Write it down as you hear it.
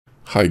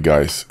Hi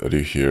guys,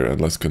 Ryu here, and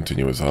let's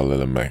continue with our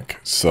little mech.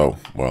 So,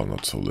 well,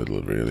 not so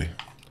little really.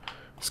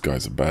 This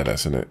guy's a badass,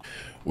 isn't it?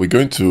 We're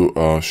going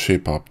to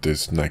shape up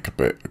this neck a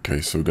bit,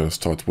 okay? So we're going to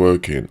start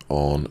working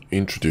on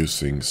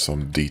introducing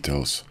some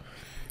details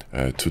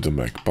to the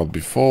mech. But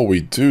before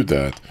we do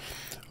that,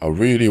 I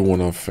really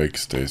want to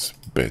fix this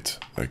bit,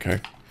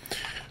 okay?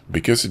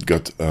 Because it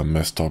got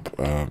messed up,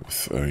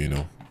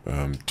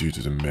 due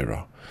to the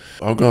mirror.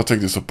 I'm going to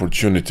take this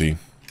opportunity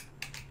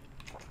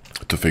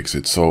to fix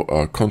it. So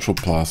Control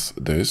plus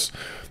this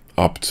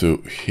up to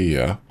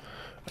here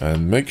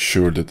and make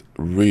sure that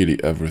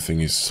really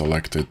everything is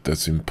selected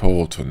that's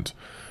important.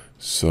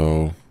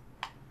 So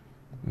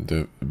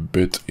the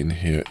bit in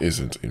here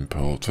isn't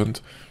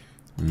important,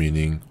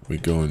 meaning we're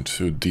going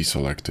to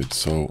deselect it.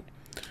 So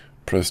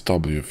press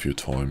W a few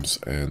times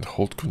and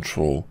hold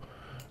Control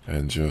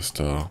and just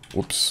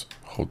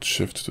hold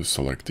Shift to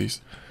select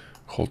these,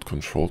 hold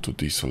Control to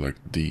deselect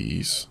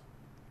these,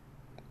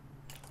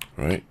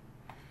 right?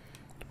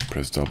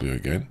 Press W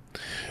again,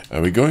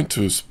 and we're going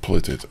to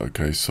split it,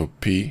 okay? So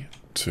P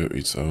to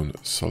its own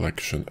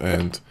selection,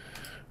 and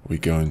we're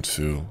going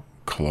to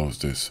close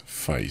this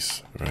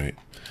face, right?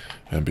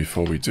 And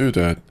before we do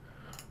that,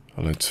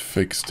 let's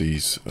fix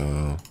these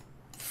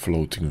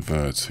floating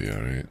verts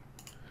here, right?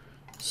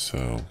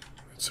 So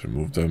let's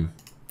remove them,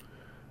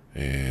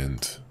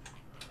 and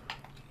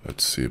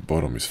let's see,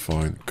 bottom is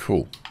fine.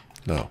 Cool.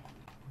 Now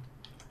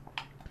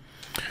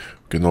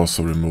we can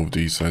also remove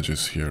these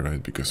edges here,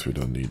 right, because we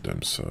don't need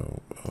them.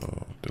 So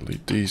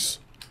delete these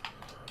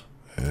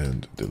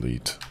and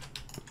delete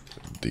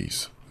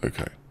these.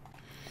 Okay,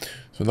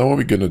 so now what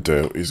we're gonna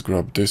do is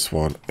grab this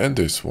one and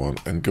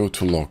go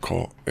to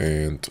local,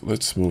 and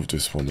let's move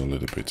this one a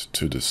little bit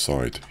to the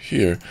side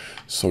here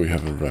so we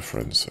have a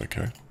reference.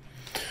 Okay,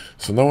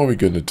 so now what we're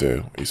gonna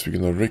do is we're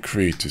gonna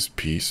recreate this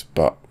piece,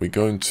 but we're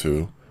going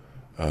to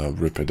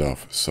rip it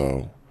off.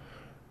 So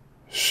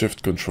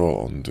Shift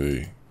Control on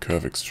the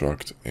curve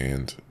extract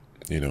and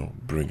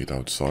bring it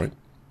outside,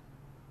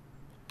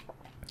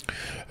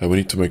 and we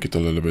need to make it a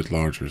little bit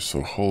larger.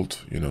 So hold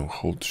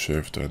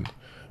Shift and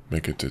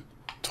make it a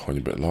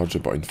tiny bit larger.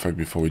 But in fact,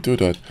 before we do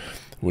that,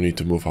 we need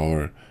to move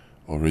our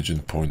origin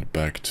point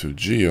back to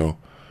Geo,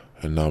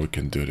 and now we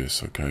can do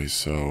this. Okay,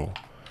 so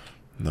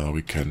now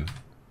we can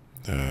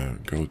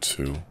go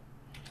to,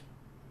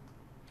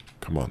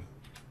 come on,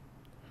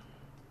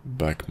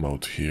 back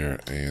mode here,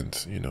 and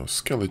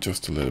scale it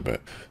just a little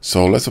bit.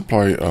 So let's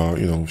apply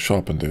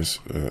sharpen this,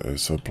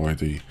 so apply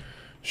the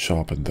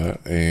sharpen there,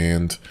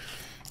 and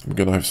we're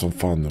gonna have some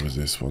fun with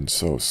this one.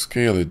 So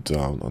scale it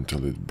down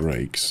until it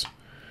breaks,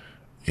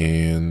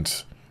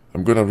 and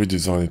I'm gonna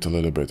redesign it a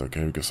little bit,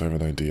 okay, because I have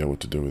an idea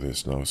what to do with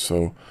this now.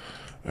 So,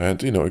 and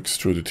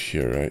extrude it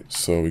here, right?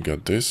 So we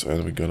got this,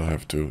 and we're gonna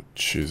have to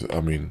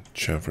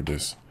chamfer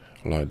this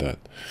like that.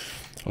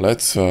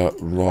 Let's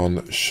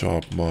run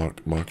sharp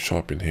mark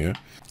sharp in here.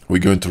 We're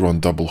going to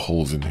run double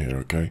holes in here,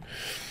 okay?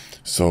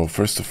 So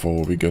first of all,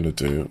 what we're gonna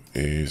do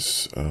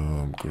is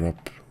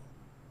grab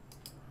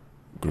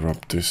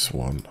this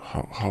one.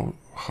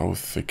 How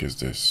thick is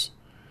this?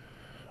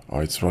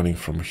 Oh, it's running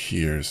from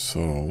here,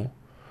 so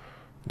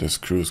the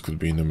screws could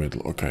be in the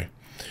middle. Okay,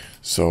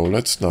 so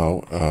let's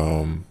now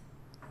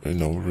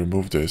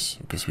remove this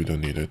because we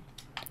don't need it.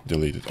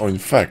 Delete it. Oh, in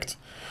fact,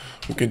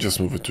 we can just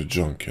move it to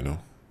junk,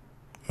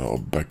 or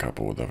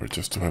backup or whatever,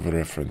 just to have a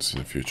reference in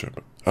the future.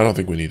 But I don't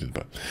think we need it.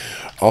 But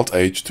Alt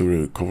H to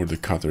recover the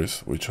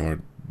cutters, which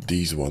are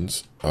these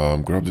ones.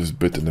 Grab this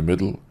bit in the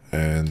middle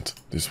and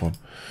this one,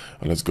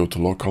 and let's go to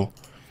local,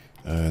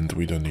 and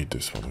we don't need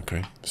this one.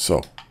 Okay,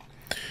 so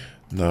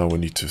now we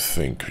need to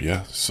think.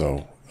 Yeah,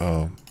 so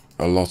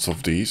a lot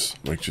of these,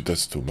 actually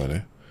that's too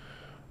many,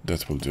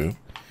 that will do.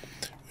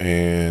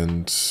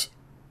 And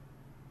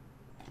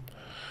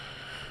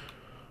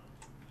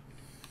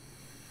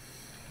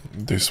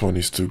this one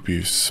needs to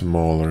be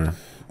smaller.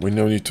 We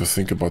now need to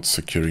think about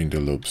securing the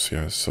loops,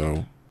 yeah,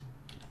 so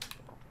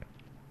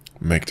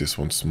make this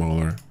one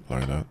smaller,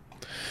 like that.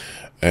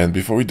 And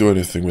before we do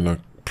anything, we're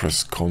gonna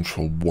press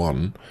Ctrl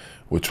 1,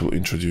 which will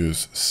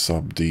introduce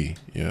sub D,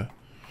 yeah?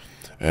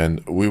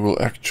 And we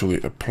will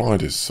actually apply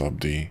this sub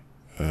D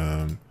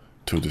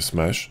to this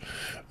mesh.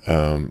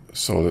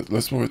 So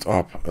let's move it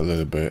up a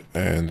little bit,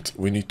 and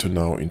we need to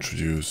now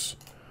introduce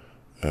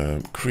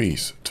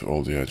crease to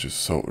all the edges.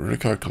 So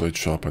recalculate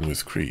sharpen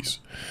with crease.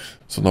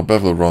 So now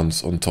bevel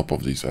runs on top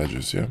of these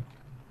edges, yeah?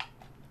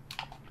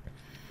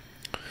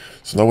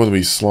 So now when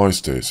we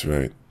slice this,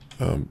 right,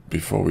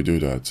 before we do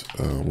that,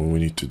 what we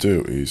need to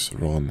do is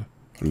run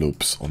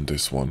loops on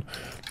this one,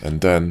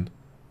 and then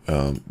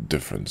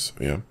difference,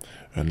 yeah?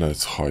 And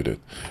let's hide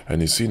it.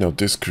 And you see now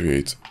this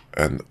creates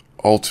an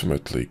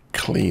ultimately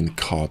clean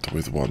cut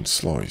with one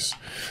slice.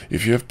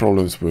 If you have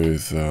problems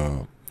with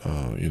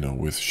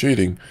with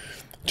shading,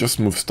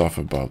 just move stuff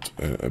about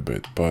a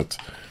bit, but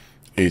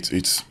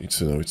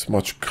it's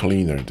much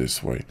cleaner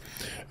this way.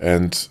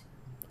 And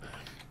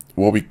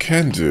what we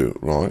can do,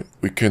 right,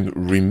 we can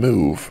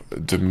remove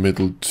the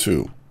middle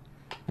two.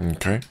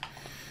 Okay,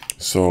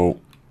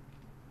 so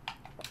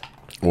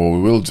what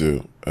we will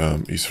do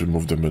is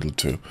remove the middle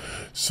too.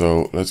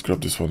 So let's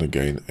grab this one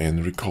again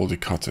and recall the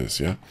cutters,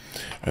 yeah?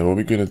 And what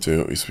we're going to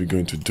do is we're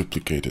going to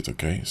duplicate it,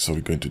 okay? So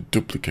we're going to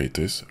duplicate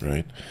this,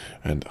 right?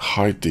 And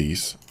hide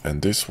these,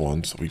 and these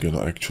ones we're going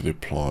to actually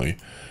apply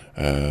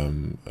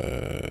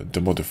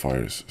the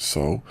modifiers.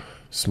 So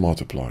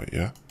smart apply,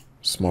 yeah?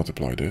 Smart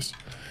apply this,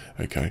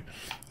 okay?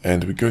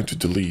 And we're going to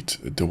delete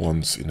the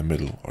ones in the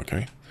middle,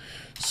 okay?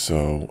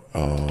 So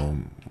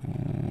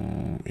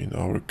in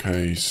our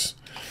case,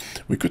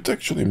 we could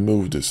actually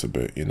move this a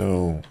bit, you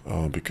know,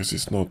 because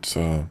it's not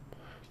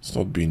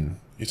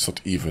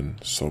even.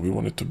 So we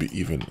want it to be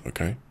even,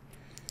 okay?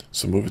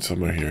 So move it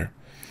somewhere here,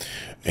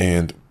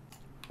 and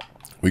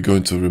we're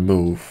going to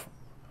remove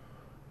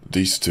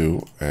these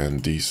two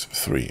and these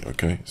three,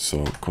 okay?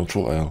 So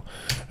Control L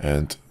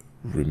and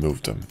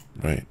remove them,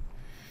 right?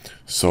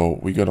 So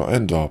we're gonna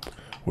end up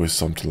with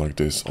something like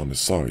this on the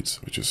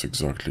sides, which is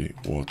exactly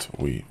what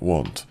we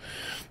want.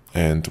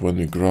 And when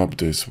we grab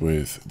this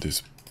with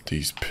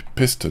these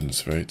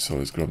pistons, right, so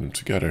let's grab them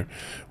together,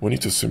 we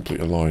need to simply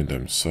align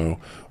them. So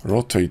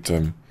rotate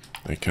them,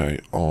 okay,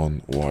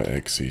 on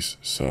y-axis.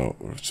 So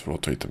let's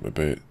rotate them a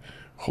bit,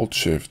 hold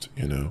shift,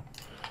 you know,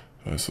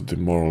 so they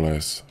more or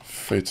less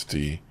fit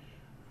the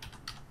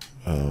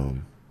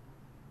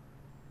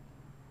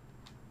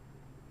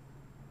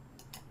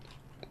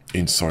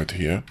inside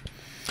here.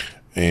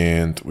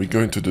 And we're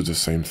going to do the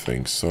same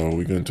thing. So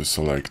we're going to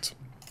select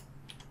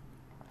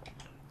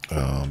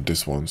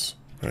these ones,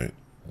 right?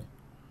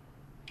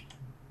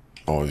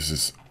 Oh, it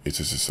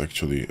is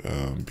actually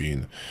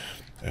being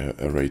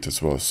arrayed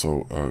as well.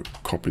 So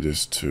copy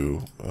this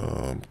to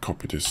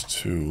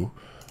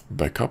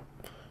backup.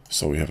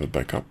 So we have a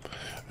backup,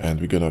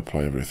 and we're gonna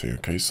apply everything.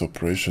 Okay, so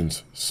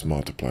operations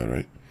smart apply,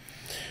 right?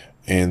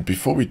 And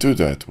before we do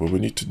that, well, we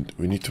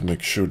need to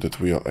make sure that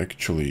we are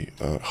actually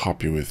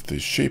happy with the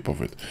shape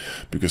of it,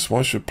 because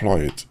once you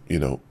apply it, you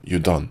know, you're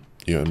done.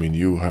 Yeah, I mean,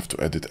 you have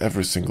to edit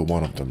every single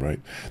one of them, right?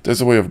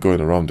 There's a way of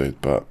going around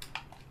it, but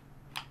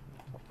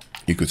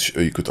you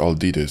could alt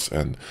D this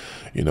and,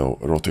 you know,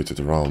 rotate it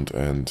around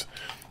and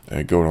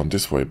go around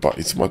this way. But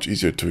it's much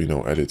easier to, you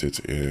know, edit it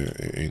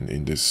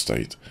in this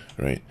state,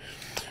 right?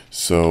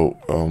 So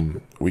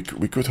we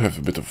could have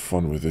a bit of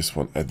fun with this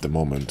one at the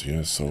moment,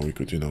 yeah. So we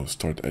could, you know,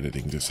 start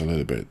editing this a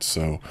little bit.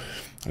 So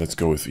let's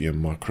go with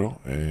EM macro,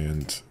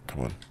 and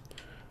come on,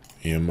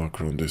 EM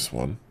macro on this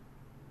one.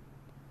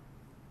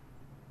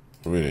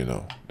 Really,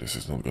 no, this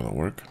is not gonna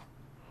work.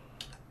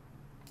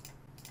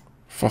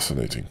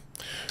 Fascinating.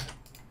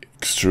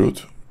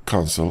 Extrude,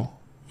 cancel,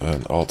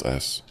 and Alt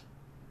S,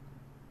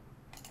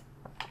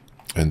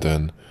 and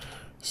then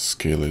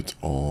scale it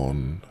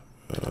on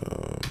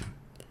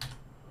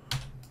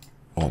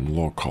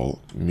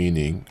local,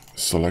 meaning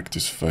select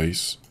this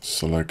face,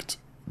 select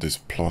this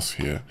plus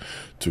here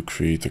to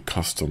create a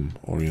custom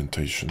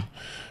orientation,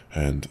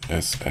 and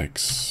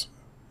SX,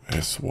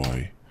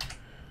 SY,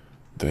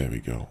 there we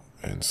go,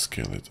 and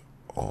scale it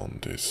on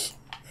this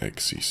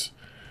axis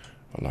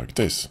like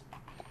this.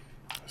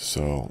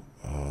 So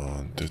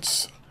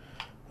that's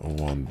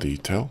one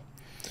detail.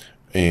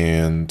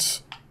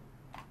 And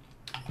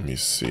let me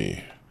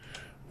see,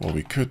 what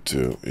we could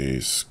do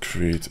is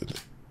create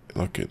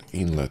like an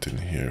inlet in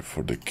here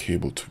for the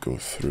cable to go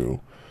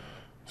through.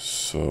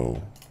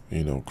 So,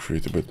 you know,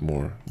 create a bit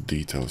more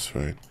details,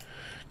 right?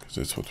 Because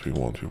that's what we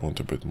want. We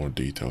want a bit more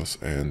details,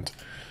 and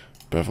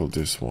bevel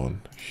this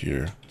one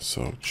here,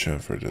 so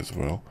chamfer it as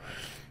well.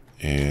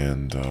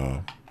 And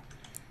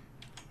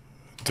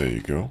there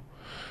you go.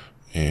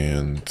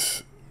 And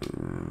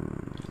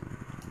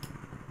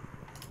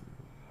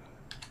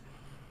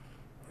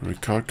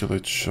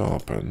recalculate,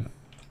 sharpen.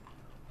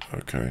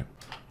 Okay.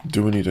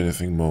 Do we need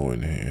anything more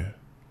in here?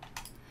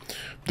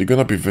 They're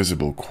gonna be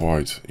visible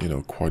quite, you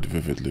know, quite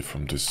vividly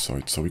from this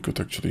side. So we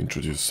could actually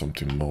introduce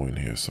something more in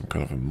here, some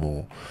kind of a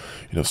more,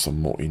 you know, some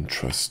more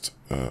interest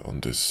on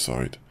this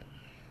side.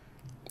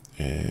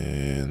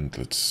 And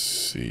let's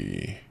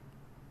see.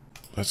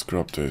 Let's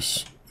grab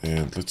this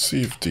and let's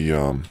see if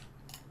the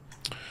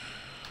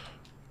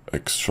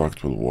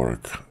extract will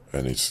work,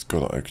 and it's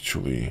gonna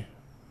actually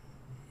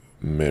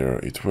mirror.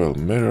 It will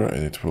mirror,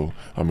 and it will,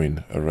 I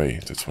mean,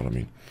 array. That's what I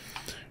mean.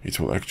 It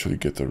will actually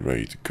get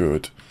arrayed.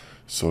 Good.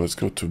 So let's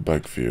go to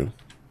back view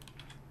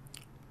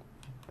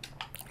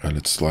and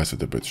let's slice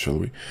it a bit, shall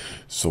we?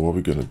 So what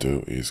we're gonna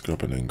do is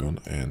grab an N-gon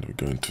and we're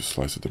going to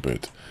slice it a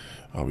bit.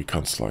 We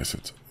can't slice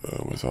it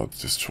without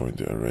destroying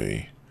the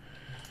array,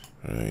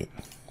 right?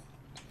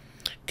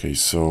 Okay,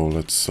 so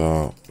let's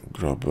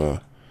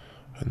grab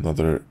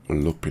another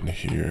loop in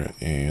here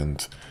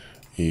and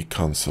E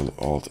cancel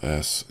Alt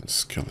S and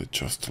scale it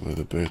just a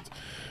little bit,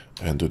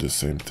 and do the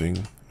same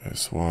thing,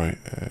 SY,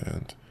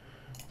 and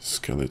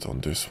scale it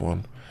on this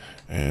one.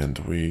 And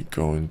we're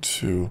going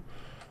to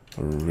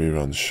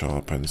rerun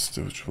sharpens,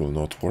 which will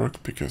not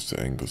work because the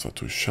angles are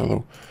too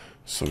shallow.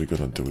 So we're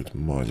gonna do it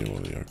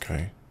manually,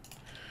 okay?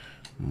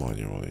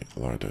 Manually,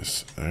 like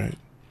this. Alright,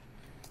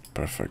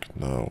 perfect.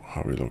 Now,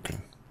 how are we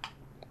looking?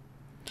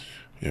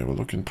 Yeah, we're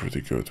looking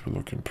pretty good. We're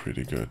looking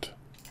pretty good.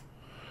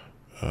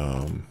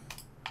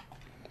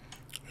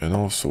 And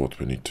also what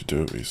we need to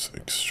do is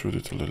extrude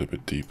it a little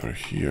bit deeper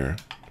here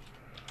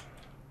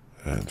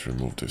and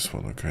remove this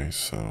one. Okay,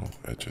 so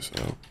edges,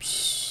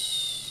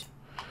 oops.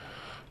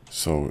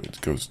 So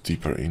it goes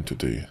deeper into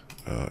the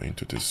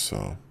into this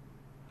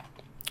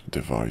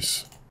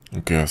device.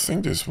 Okay, I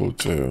think this will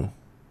do.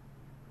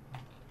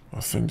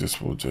 I think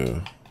this will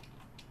do.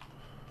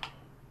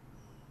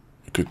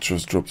 We could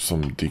just drop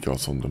some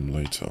decals on them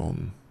later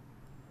on,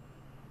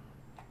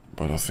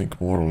 but I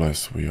think more or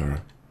less we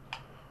are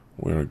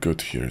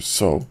good here.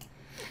 So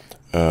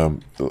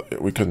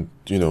we can,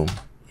 you know,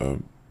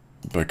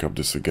 back up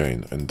this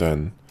again and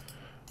then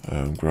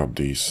grab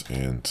these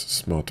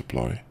and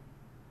multiply.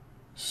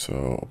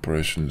 So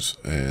operations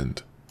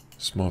and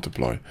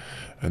multiply,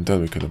 and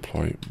then we can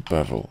apply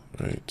bevel,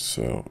 right?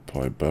 So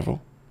apply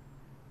bevel,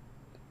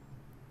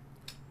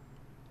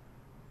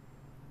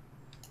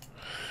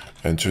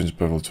 and change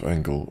bevel to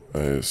angle,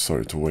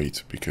 sorry, to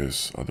weight,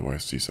 because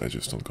otherwise these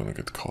edges not gonna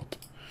get caught.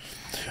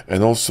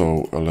 And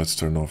also let's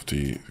turn off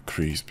the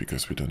crease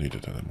because we don't need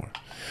it anymore.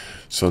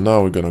 So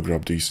now we're gonna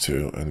grab these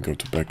two and go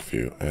to back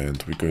view,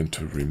 and we're going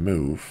to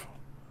remove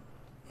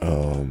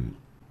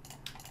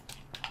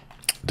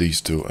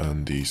these two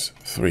and these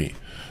three,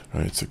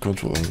 right? So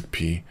Control L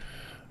P,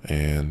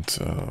 and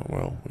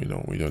well, you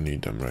know, we don't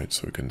need them, right?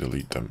 So we can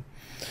delete them.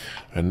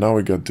 And now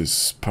we got this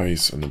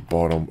space on the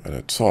bottom and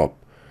the top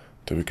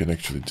that we can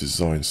actually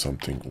design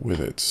something with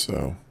it.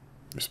 So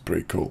it's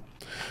pretty cool.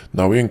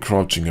 Now we're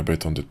encroaching a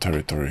bit on the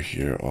territory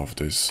here of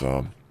this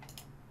you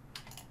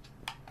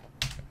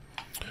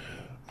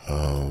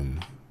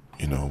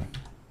know,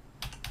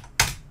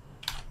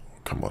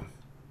 come on,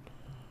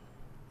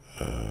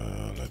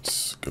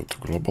 let's go to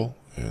global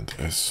and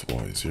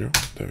SY0.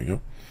 There we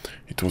go.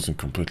 It wasn't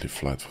completely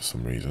flat for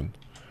some reason.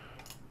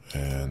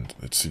 And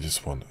let's see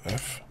this one,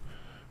 F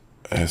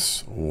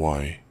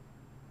SY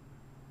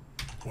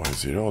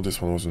Y0. Oh,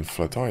 this one wasn't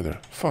flat either.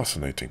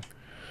 Fascinating.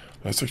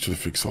 Let's actually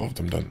fix all of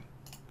them then.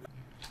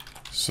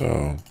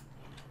 So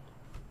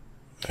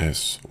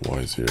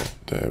SY0.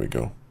 There we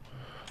go.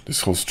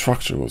 This whole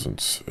structure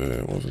wasn't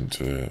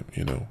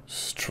you know,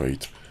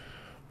 straight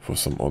for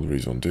some odd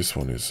reason. This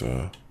one is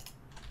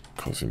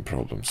causing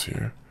problems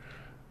here,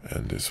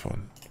 and this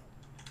one.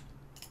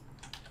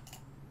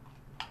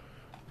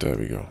 There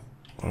we go.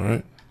 All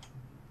right.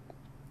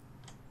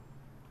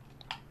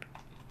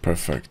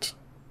 Perfect.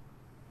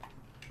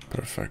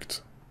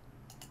 Perfect.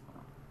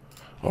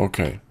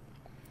 Okay.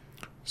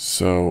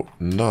 So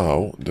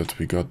now that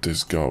we got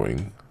this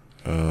going,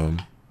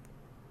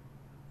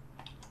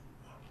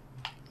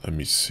 let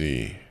me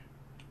see.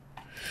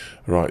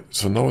 Right,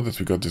 so now that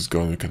we got this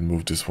going, we can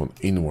move this one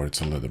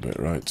inwards a little bit,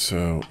 right?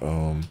 So,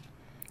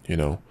 you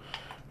know,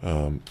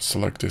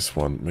 select this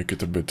one, make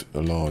it a bit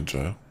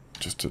larger,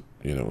 just a,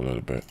 you know, a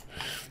little bit,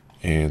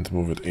 and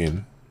move it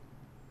in.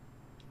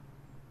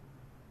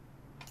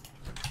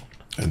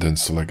 And then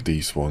select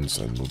these ones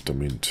and move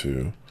them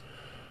into,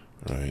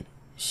 right?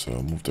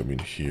 So move them in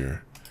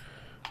here,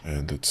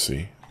 and let's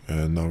see.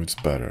 And now it's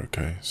better,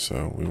 okay?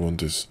 So we want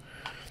this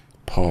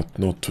part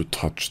not to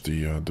touch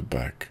the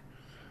back.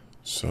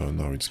 So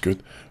now it's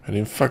good. And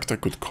in fact, I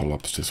could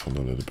collapse this one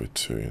a little bit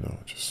too, you know,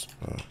 just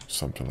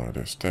something like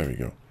this. There we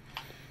go.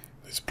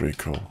 It's pretty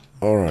cool.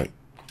 All right.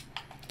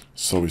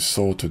 So we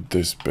sorted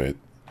this bit,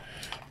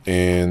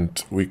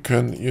 and we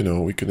can, you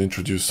know, we can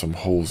introduce some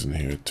holes in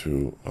here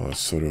to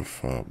sort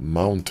of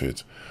mount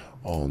it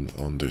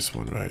on this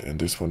one, right? And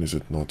this one, is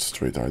it not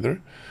straight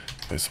either?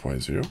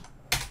 SY0.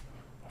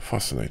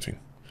 Fascinating.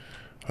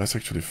 Let's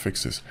actually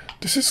fix this.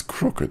 This is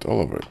crooked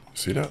all over it.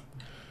 See that?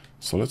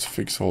 So let's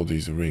fix all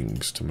these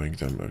rings to make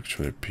them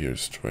actually appear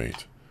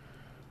straight.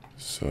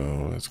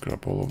 So let's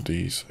grab all of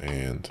these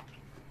and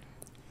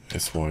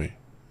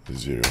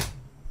SY0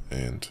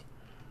 and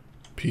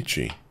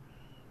PG.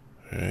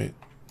 Alright,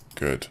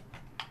 good.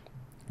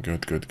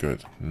 Good, good,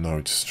 good. Now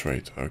it's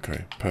straight.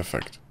 Okay,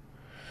 perfect.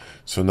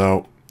 So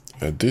now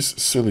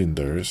these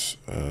cylinders,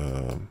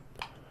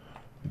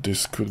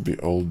 this could be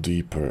all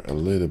deeper a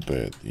little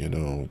bit, you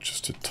know,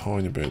 just a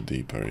tiny bit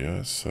deeper,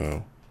 yeah?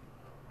 So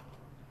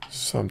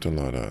something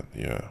like that,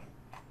 yeah.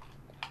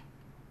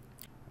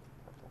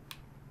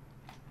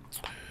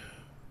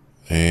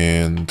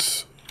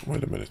 And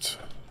wait a minute.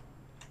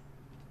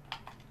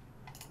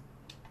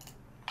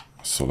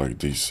 Select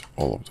these,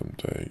 all of them.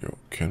 There you go.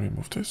 Can we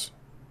move this?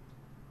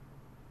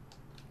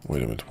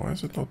 Wait a minute, why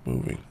is it not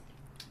moving?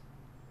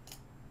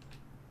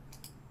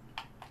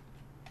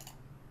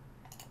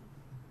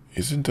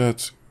 Isn't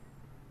that...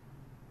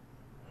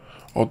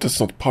 Oh, that's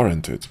not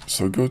parented.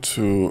 So go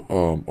to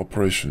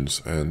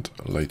operations and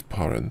late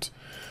parent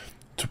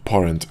to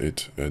parent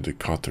it, the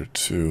cutter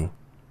to...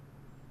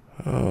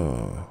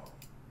 For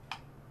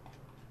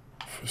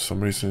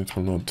some reason it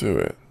will not do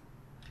it.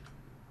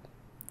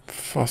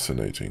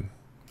 Fascinating.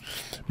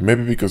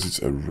 Maybe because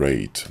it's a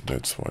rate,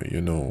 that's why,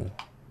 you know,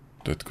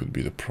 that could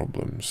be the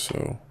problem.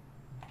 So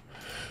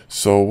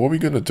what we're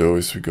going to do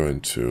is we're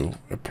going to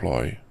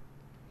apply,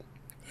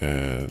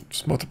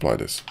 just multiply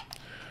this,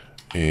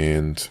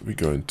 and we're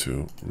going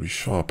to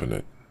resharpen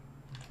it.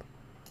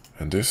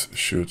 And this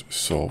should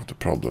solve the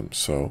problem.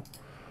 So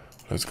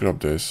let's grab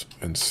this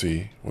and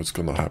see what's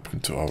gonna happen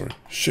to our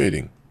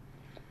shading.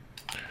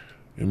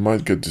 It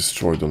might get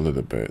destroyed a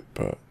little bit,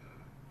 but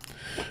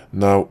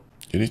now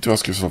you need to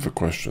ask yourself a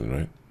question,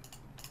 right?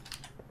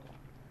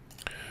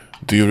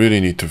 Do you really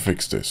need to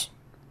fix this?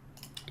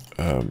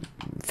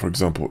 For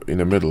example, in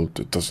the middle,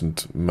 it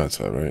doesn't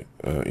matter, right?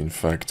 In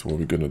fact, what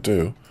we're gonna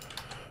do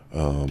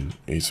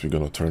is we're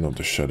gonna turn on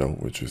the shadow,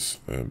 which is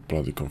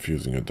bloody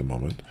confusing at the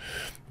moment,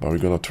 but we're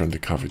gonna turn the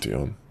cavity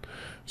on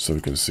so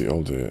we can see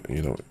all the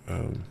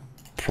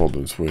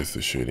problems with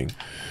the shading.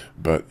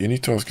 But you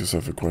need to ask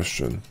yourself a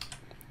question: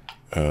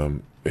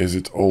 is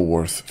it all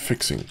worth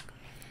fixing?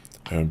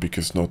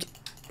 Because not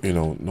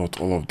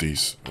all of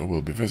these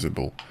will be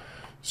visible.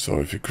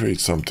 So if you create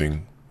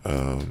something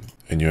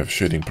and you have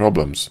shading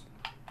problems,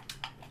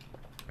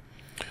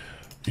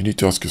 you need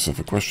to ask yourself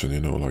a question,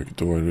 like,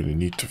 do I really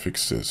need to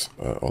fix this,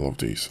 all of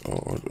these,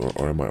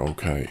 or am I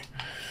okay?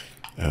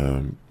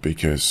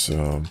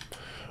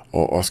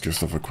 Or ask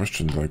yourself a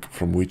question like,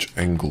 from which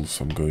angles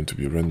I'm going to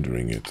be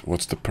rendering it?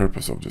 What's the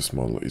purpose of this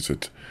model? If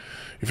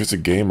it's a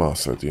game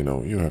asset,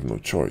 you have no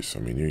choice. I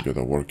mean, you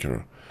gotta work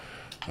your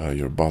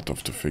butt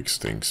off to fix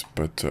things.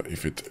 But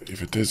if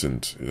it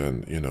isn't,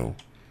 then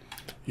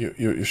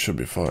you should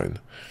be fine.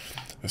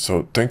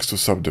 So thanks to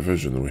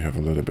Subdivision, we have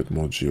a little bit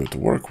more geo to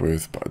work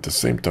with, but at the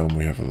same time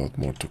we have a lot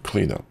more to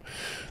clean up.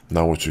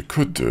 Now what you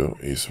could do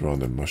is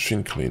run a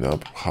machine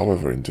cleanup.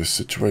 However, in this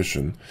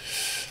situation,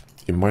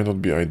 it might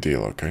not be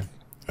ideal, okay?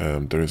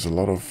 There is a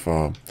lot of...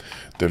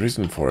 the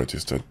reason for it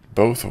is that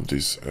both of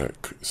these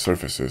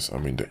surfaces, I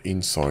mean the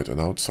inside and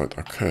outside,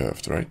 are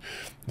curved, right?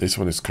 This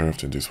one is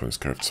curved and this one is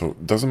curved. So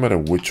it doesn't matter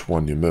which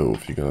one you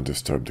move, you're gonna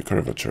disturb the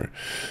curvature.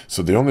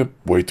 So the only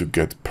way to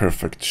get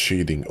perfect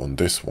shading on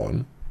this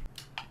one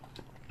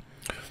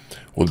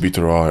would be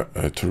to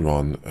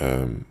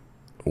run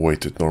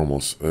weighted normal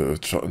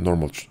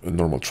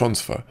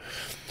transfer.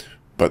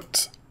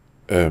 But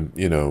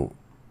you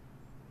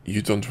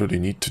don't really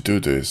need to do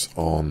this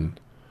on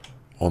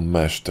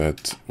mesh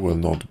that will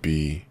not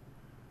be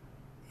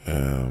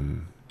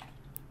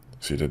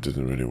see, that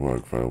didn't really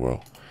work very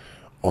well.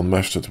 On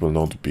mesh that will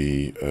not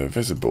be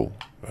visible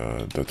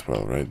that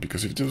well, right?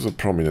 Because if there was a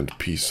prominent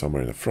piece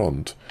somewhere in the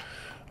front,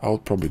 I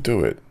would probably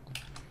do it.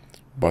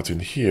 But in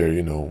here,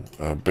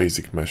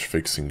 basic mesh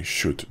fixing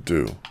should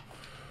do.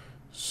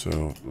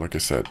 So, like I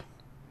said,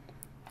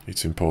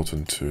 it's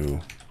important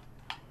to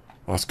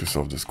ask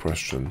yourself this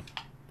question: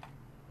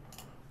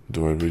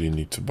 do I really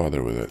need to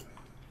bother with it?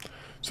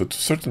 So to a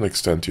certain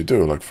extent you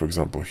do. Like for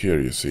example here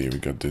you see we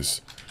got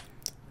this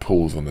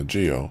pulls on the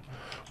geo.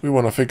 We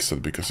want to fix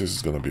it because this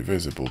is going to be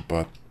visible,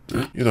 but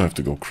you don't have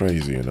to go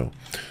crazy, Well,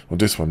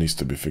 this one needs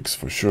to be fixed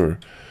for sure,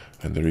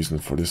 and the reason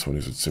for this one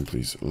is it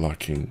simply is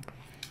lacking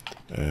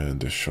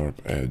the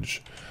sharp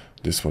edge.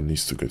 This one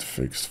needs to get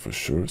fixed for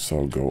sure, so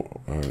I'll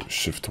go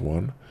shift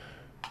 1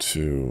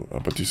 to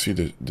but you see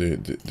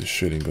the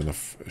shading gonna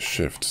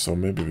shift, so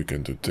maybe we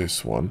can do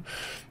this one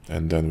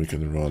and then we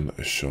can run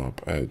a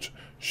sharp edge.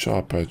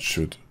 Sharp edge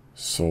should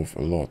solve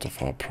a lot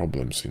of our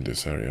problems in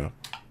this area.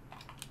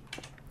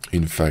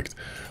 In fact,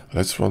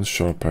 let's run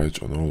sharp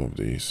edge on all of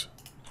these.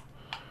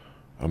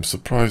 I'm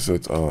surprised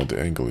that the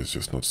angle is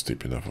just not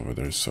steep enough over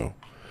there, so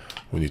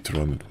we need to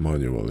run it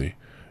manually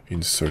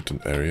in certain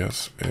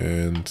areas.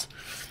 And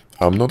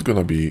I'm not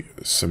gonna be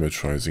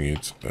symmetrizing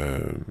it.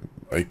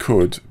 I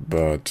could,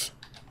 but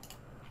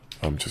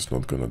I'm just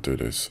not gonna do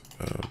this.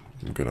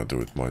 I'm gonna do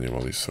it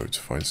manually, so it's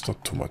fine. It's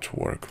not too much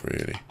work,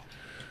 really.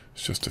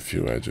 It's just a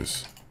few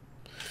edges.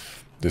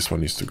 This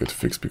one needs to get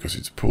fixed because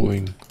it's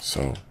pulling,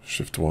 so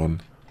shift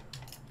 1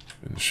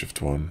 and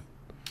shift 1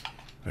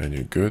 and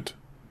you're good.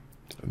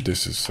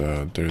 This is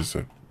there's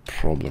a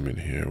problem in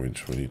here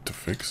which we need to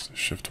fix.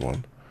 Shift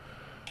 1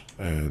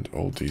 and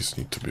all these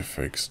need to be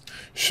fixed.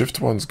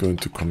 Shift 1 is going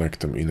to connect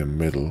them in the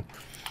middle,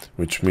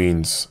 which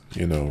means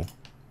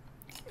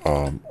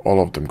all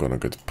of them gonna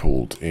get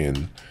pulled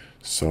in,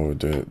 so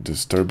the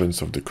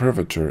disturbance of the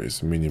curvature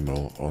is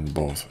minimal on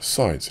both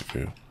sides, if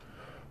you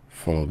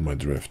followed my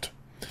drift.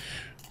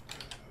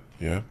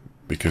 Yeah,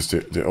 because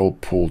they all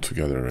pull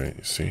together, right?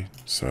 You see,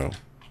 so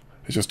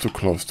it's just too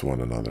close to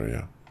one another.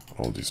 Yeah,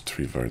 all these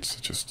three verts,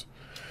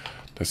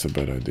 that's a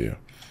bad idea.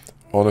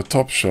 On the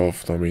top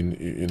shelf, I mean,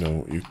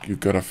 you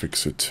gotta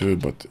fix it too,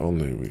 but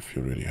only if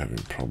you're really having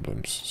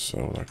problems.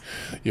 So like,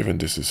 even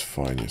this is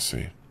fine, you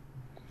see.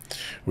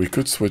 We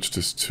could switch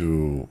this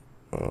to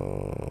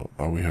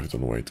oh, we have it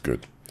on weight,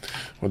 good.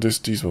 Well,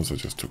 these ones are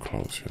just too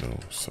close,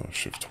 so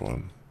shift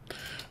 1.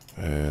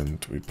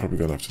 And we're probably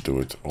gonna have to do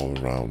it all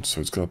around, so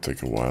it's gonna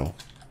take a while.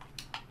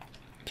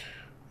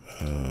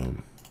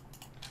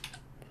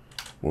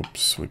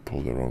 Whoops, we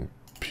pulled the wrong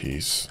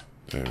piece.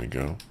 There we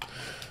go.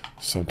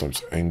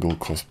 Sometimes angle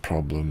causes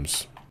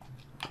problems.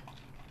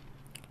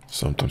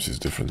 Sometimes it's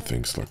different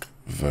things like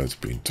verts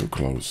being too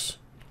close.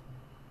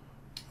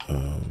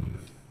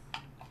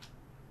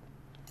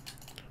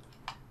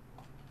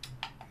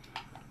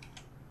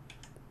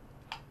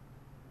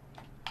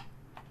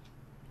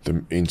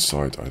 The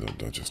inside,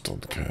 I just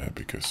don't care,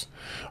 because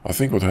I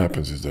think what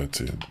happens is that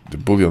the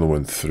boolean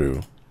went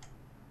through.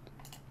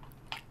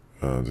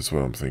 That's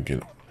what I'm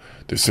thinking.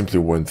 They simply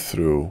went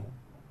through.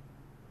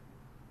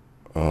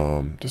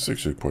 This is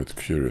actually quite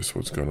curious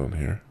what's going on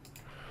here.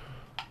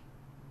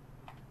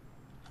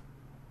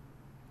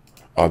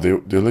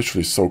 They're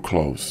literally so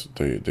close.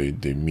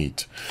 They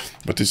meet,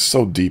 but it's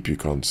so deep you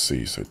can't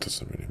see, so it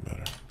doesn't really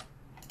matter.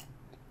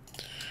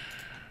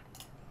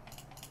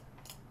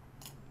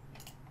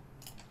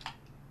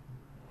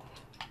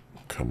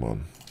 Come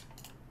on.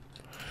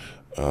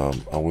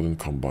 I wouldn't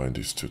combine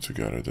these two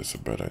together. That's a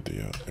bad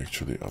idea.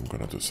 Actually, I'm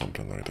gonna do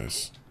something like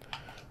this.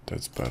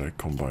 That's better.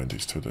 Combine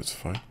these two. That's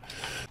fine.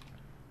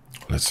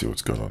 Let's see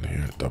what's going on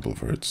here. Double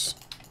verts.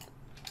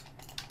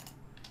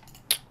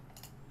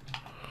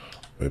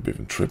 Maybe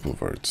even triple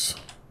verts.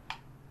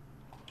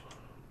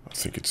 I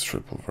think it's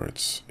triple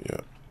verts.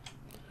 Yeah.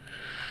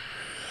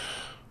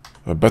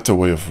 A better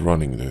way of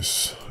running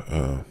this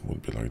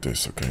would be like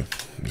this. Okay,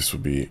 this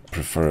would be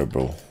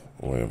preferable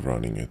way of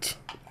running it.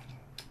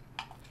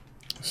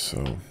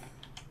 So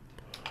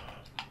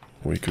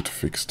we could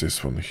fix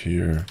this one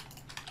here,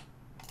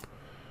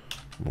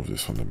 move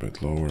this one a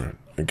bit lower.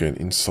 Again,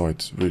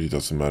 inside really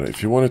doesn't matter.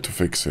 If you wanted to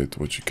fix it,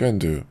 what you can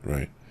do,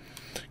 right,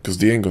 because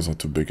the angle's not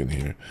too big in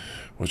here,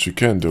 what you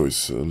can do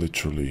is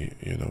literally,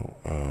 you know,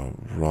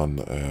 run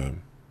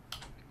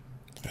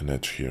an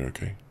edge here,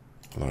 okay,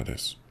 like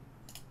this.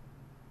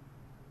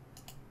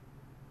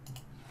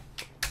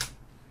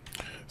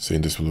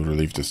 Saying this will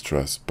relieve the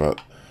stress, but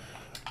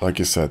like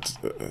I said,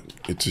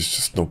 it is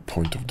just no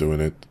point of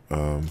doing it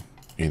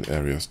in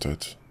areas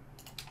that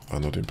are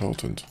not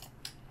important,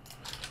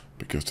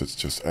 because that's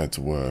just adds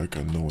work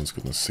and no one's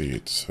gonna see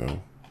it.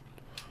 So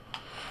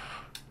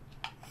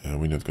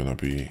we're not gonna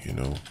be, you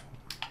know,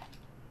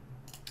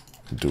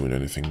 doing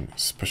anything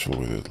special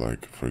with it.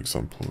 Like, for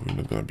example, we're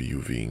not gonna be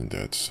UVing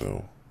that,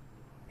 so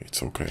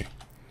it's okay.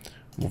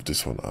 Move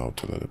this one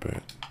out a little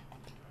bit,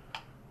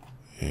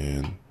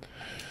 and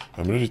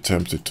I'm really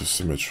tempted to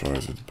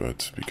symmetrize it,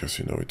 but because,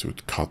 you know, it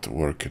would cut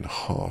work in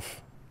half.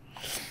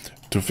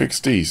 To fix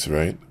these,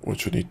 right,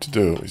 what you need to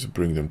do is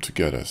bring them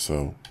together,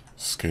 so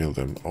scale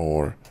them,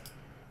 or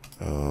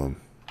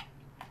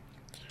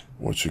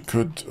what you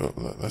could,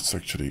 let's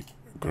actually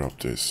grab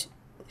this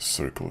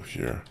circle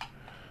here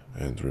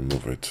and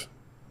remove it.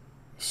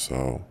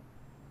 So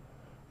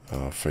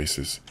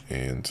faces,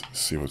 and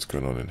see what's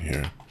going on in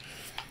here.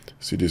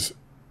 See these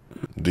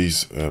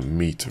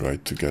meet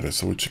right together.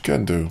 So what you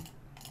can do,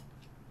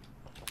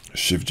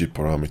 Shift G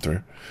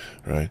parameter,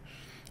 right,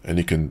 and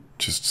you can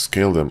just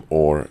scale them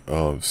or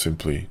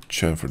simply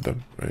chamfer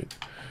them, right.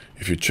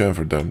 If you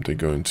chamfer them, they're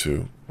going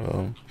to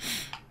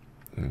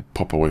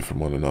pop away from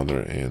one another,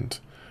 and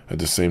at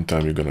the same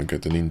time you're gonna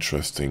get an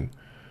interesting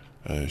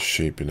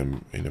shape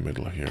in the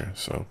middle here.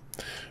 So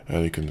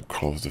you can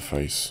close the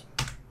face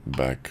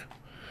back,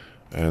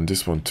 and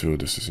this one too,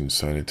 this is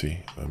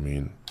insanity. I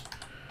mean,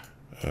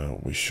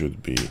 we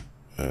should be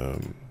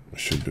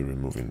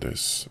removing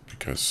this,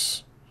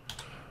 because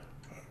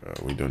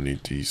we don't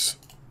need these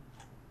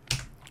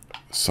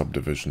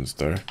subdivisions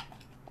there.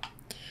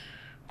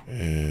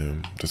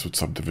 That's what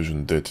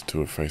subdivision did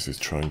to a face, is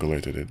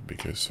triangulated it,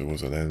 because it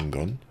was an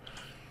n-gon,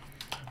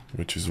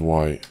 which is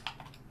why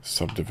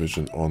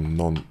subdivision on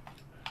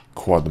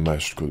non-quad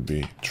mesh could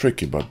be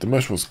tricky. But the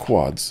mesh was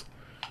quads,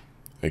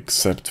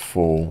 except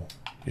for,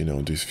 you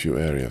know, these few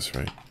areas,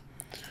 right?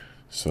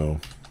 So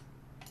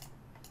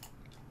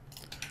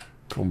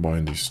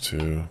combine these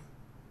two.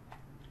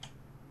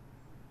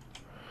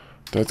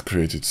 That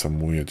created some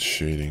weird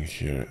shading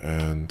here,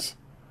 and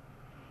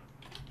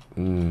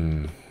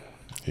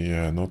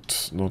yeah, not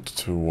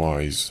too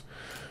wise.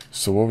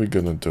 So what we're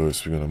gonna do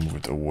is we're gonna move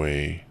it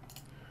away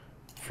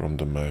from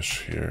the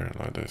mesh here,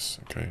 like this,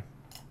 okay,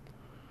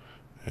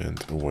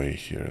 and away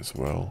here as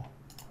well.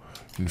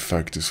 In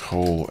fact, this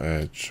whole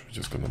edge, we're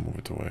just gonna move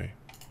it away.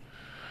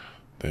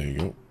 There you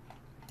go.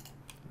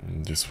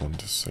 And this one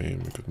the same,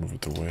 we could move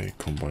it away,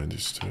 combine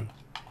these two.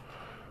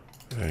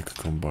 I could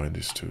combine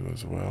these two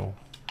as well.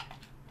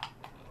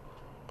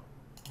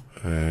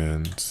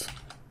 And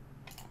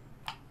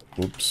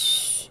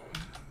oops,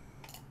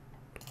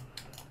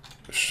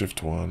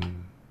 Shift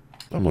 1.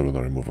 I'm not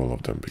gonna remove all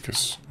of them,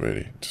 because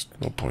really, just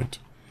no point,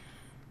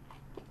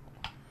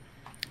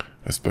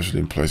 especially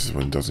in places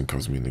when it doesn't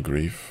cause me any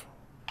grief.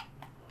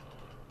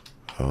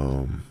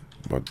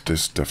 But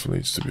this definitely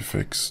needs to be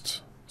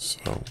fixed,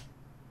 so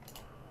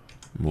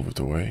move it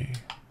away.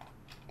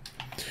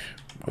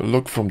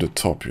 Look from the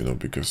top, you know,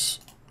 because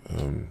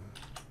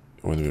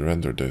when we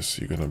render this,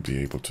 you're gonna be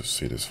able to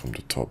see this from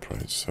the top,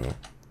 right? So,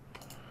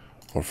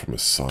 or from a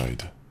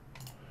side.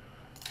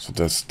 So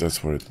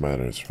that's where it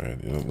matters,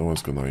 right? You know, no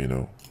one's gonna, you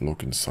know,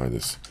 look inside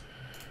this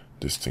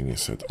thing and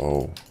said,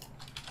 oh,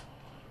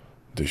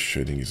 this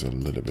shading is a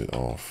little bit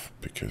off,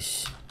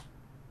 because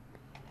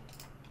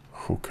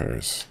who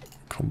cares?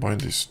 Combine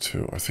these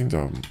two. I think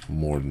there are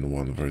more than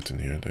one vert in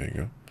here. There you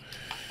go.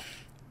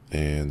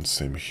 And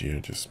same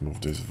here, just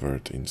move this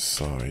vert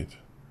inside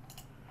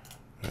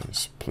and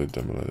split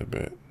them a little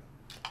bit.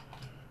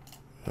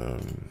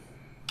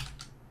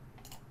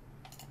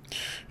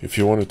 If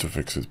you wanted to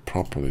fix it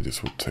properly,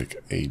 this would take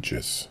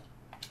ages.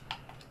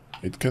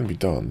 It can be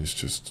done, it's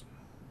just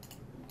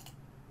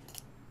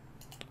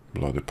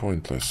bloody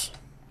pointless.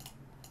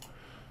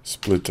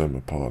 Split them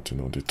apart, you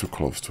know, they're too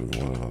close to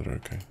one another,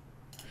 okay.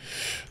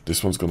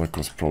 This one's gonna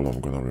cause problem,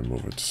 I'm gonna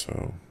remove it,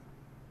 so...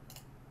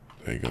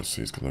 There you go,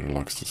 see, it's gonna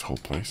relax this whole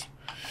place.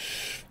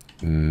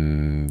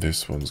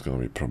 This one's gonna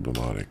be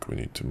problematic, we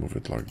need to move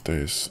it like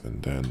this,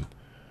 and then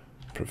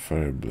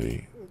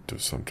preferably do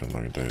something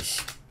like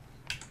this.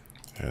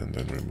 And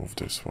then remove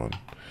this one.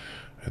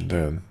 And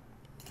then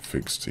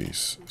fix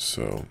these,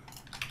 so...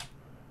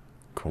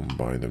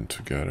 Combine them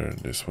together,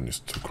 this one is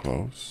too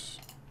close.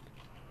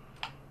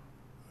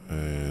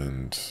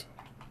 And...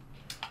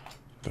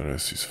 the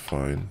rest is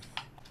fine.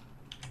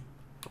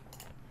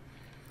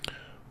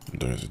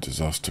 There's a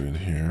disaster in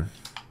here.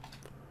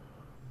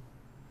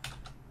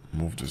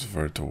 Move this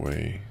vert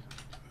away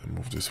and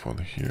move this one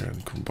here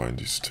and combine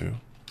these two.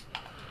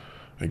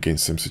 Again,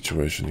 same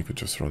situation, you could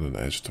just run an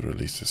edge to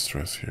release the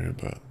stress here,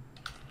 but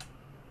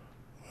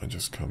I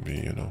just can't be,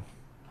 you know,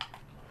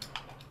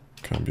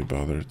 can't be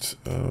bothered.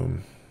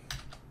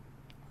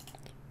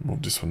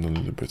 Move this one a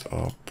little bit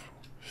up.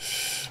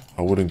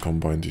 I wouldn't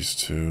combine these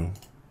two.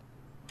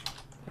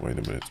 Wait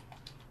a minute.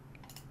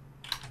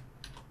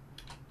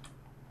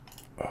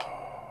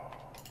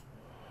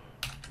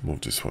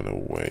 Move this one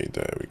away,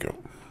 there we go.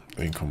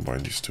 And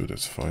combine these two,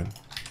 that's fine.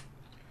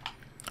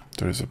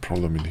 There is a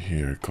problem in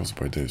here caused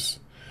by this,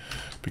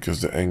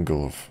 because the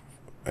angle of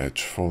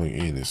edge falling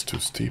in is too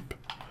steep,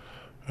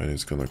 and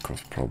it's gonna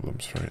cause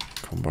problems, right?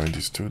 Combine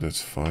these two,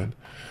 that's fine.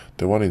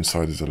 The one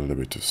inside is a little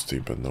bit too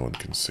steep, but no one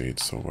can see it,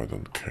 so I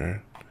don't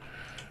care.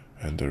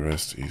 And the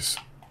rest is,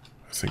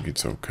 I think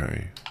it's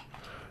okay.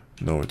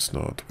 No, it's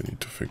not. We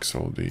need to fix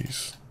all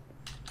these.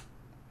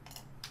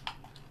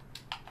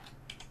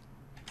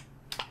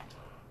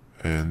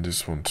 And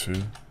this one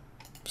too,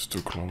 it's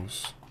too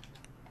close.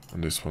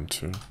 And this one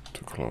too,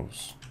 too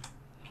close.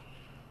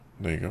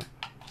 There you go.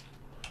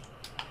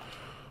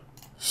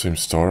 Same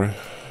story,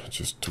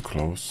 just too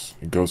close.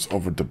 It goes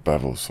over the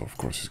bevel, so of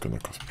course it's gonna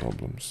cause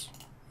problems.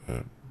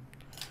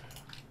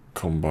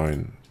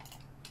 Combine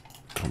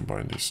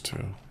these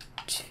two,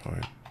 it's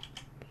fine.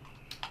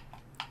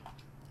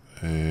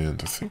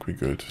 And I think we're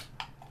good,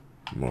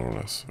 more or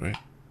less, right?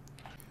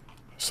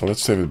 So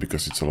let's save it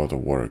because it's a lot of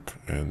work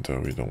and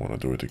we don't want to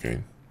do it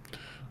again,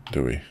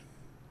 do we?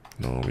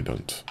 No, we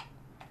don't.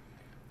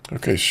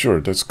 Okay, sure,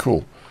 that's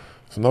cool.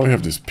 So now we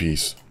have this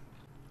piece,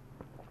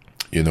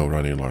 you know,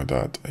 running like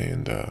that,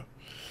 and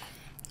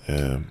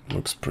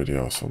looks pretty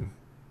awesome.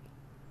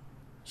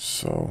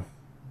 So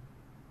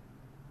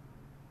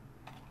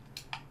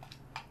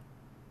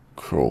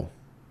cool.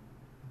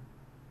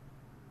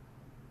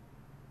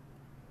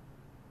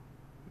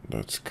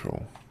 That's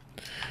cool.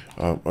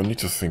 I need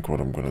to think what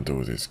I'm gonna do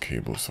with these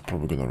cables. I'm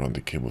probably gonna run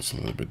the cables a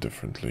little bit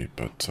differently,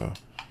 but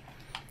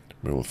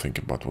we will think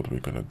about what we're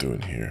gonna do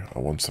in here. I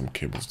want some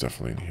cables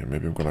definitely in here.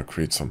 Maybe I'm gonna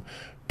create some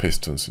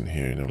pistons in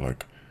here, you know,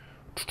 like,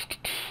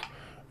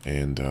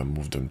 and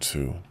move them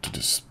to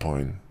the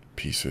spine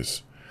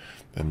pieces,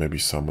 and maybe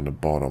some on the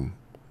bottom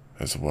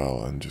as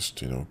well, and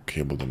just, you know,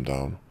 cable them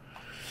down.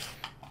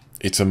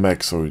 It's a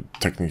mech, so it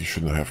technically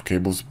shouldn't have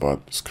cables,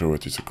 but screw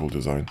it, it's a cool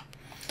design.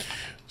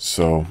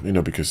 So, you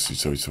know, because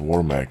it's a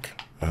war mech,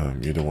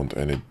 you don't want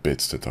any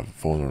bits that are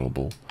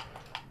vulnerable,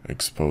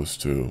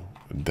 exposed to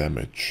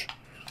damage,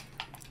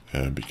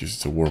 because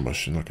it's a war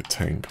machine, like a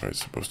tank, right?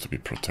 It's supposed to be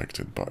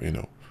protected, but, you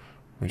know,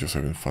 we're just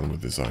having fun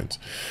with designs.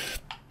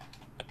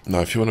 Now,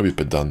 if you want to be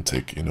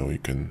pedantic, you know, you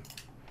can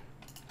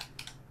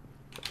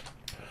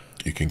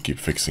keep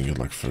fixing it.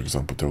 Like, for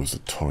example, there was a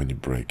tiny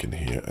break in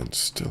here, and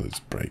still it's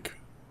break.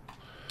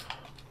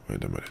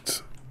 Wait a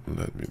minute.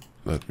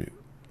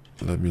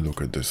 Let me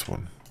look at this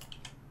one.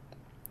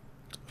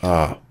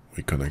 Ah,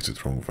 we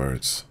connected wrong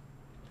verts.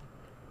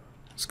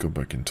 Let's go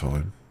back in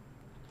time.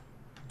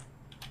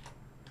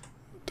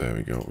 There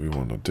we go. We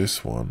wanted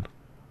this one,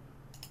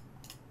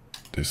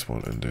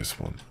 and this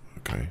one.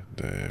 Okay,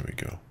 there we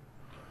go.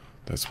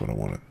 That's what I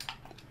wanted.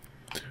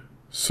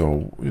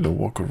 So, you know,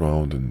 walk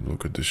around and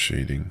look at the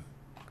shading.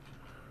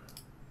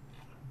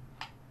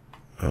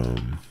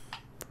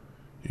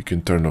 You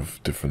can turn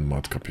off different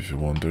matcap if you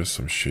want. There's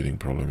some shading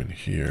problem in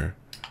here.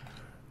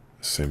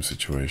 Same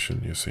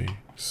situation, you see.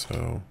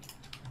 So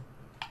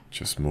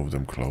just move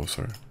them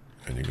closer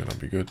and you're gonna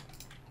be good.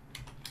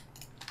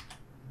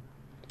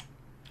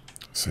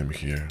 Same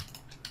here.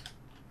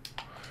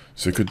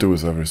 So you could do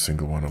with every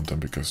single one of them,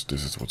 because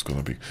this is what's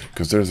gonna be,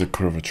 because there's a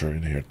curvature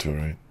in here too,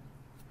 right?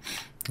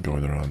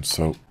 Going around.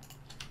 So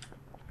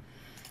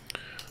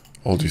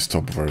all these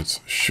top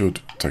verts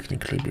should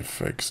technically be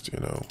fixed, you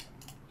know.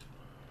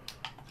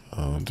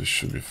 This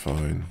should be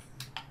fine.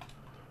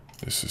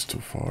 This is too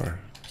far,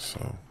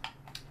 so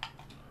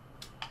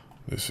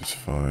this is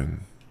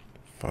fine.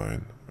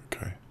 Fine,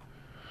 okay.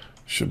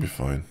 Should be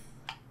fine.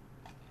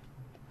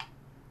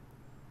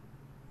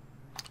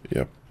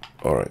 Yep,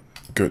 alright,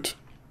 good.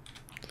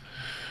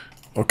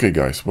 Okay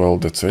guys, well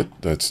that's it.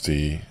 That's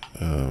the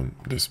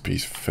this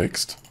piece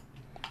fixed.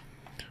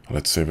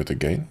 Let's save it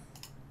again.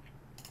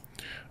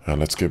 And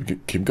let's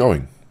keep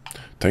going.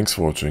 Thanks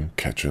for watching.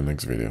 Catch you in the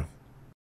next video.